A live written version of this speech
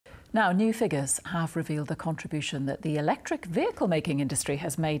Now, new figures have revealed the contribution that the electric vehicle making industry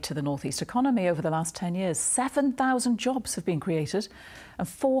has made to the North East economy over the last 10 years. 7,000 jobs have been created and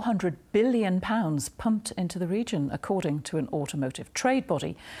 £400 billion pumped into the region, according to an automotive trade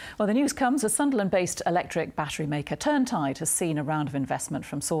body. Well, the news comes as Sunderland-based electric battery maker Turntide has seen a round of investment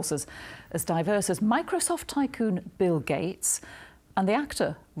from sources as diverse as Microsoft tycoon Bill Gates and the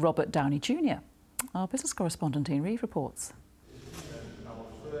actor Robert Downey Jr. Our business correspondent Ian Reeve reports.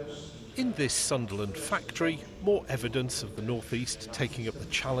 In this Sunderland factory, more evidence of the North East taking up the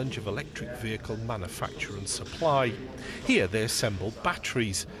challenge of electric vehicle manufacture and supply. Here they assemble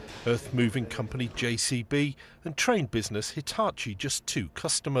batteries. Earth-moving company JCB and train business Hitachi just two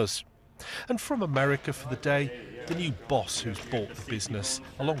customers. And from America for the day, the new boss who's bought the business,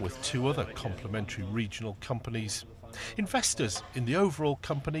 along with two other complementary regional companies. Investors in the overall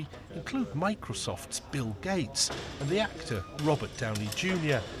company include Microsoft's Bill Gates and the actor Robert Downey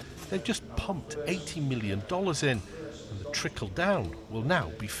Jr. They've just pumped $80 million in, and the trickle down will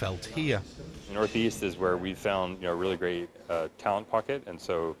now be felt here. The Northeast is where we've found a really great talent pocket, and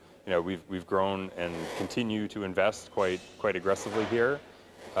so we've grown and continue to invest quite aggressively here,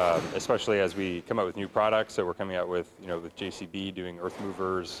 especially as we come out with new products. So we're coming out with with JCB doing earth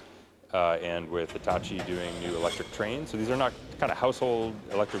movers, and with Hitachi doing new electric trains. So these are not kind of household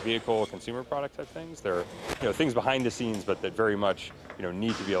electric vehicle consumer product type things. They're things behind the scenes, but that very much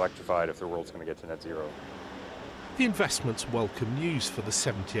need to be electrified if the world's going to get to net zero. The investment's welcome news for the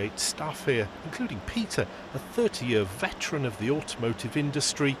 78 staff here, including Peter, a 30-year veteran of the automotive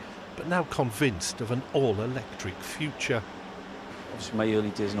industry, but now convinced of an all-electric future. Obviously, my early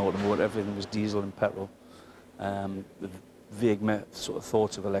days in automotive, everything was diesel and petrol. The vague sort of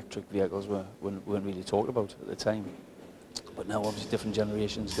thoughts of electric vehicles weren't really talked about at the time. But now, obviously, different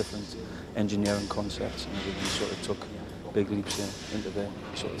generations, different engineering concepts, and everything sort of took big leaps into the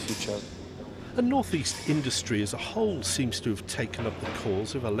sort of future. And North East industry as a whole seems to have taken up the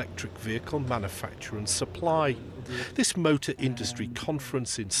cause of electric vehicle manufacture and supply. This motor industry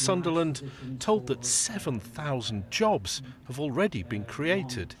conference in Sunderland told that 7,000 jobs have already been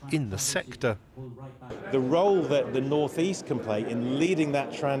created in the sector. The role that the North East can play in leading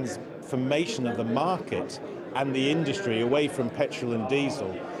that transformation of the market and the industry away from petrol and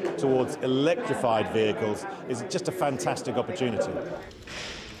diesel towards electrified vehicles is just a fantastic opportunity.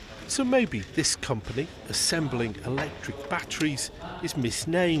 So maybe this company, assembling electric batteries, is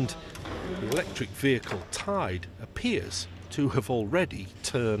misnamed. The electric vehicle tide appears to have already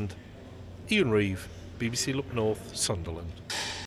turned. Ian Reeve, BBC Look North, Sunderland.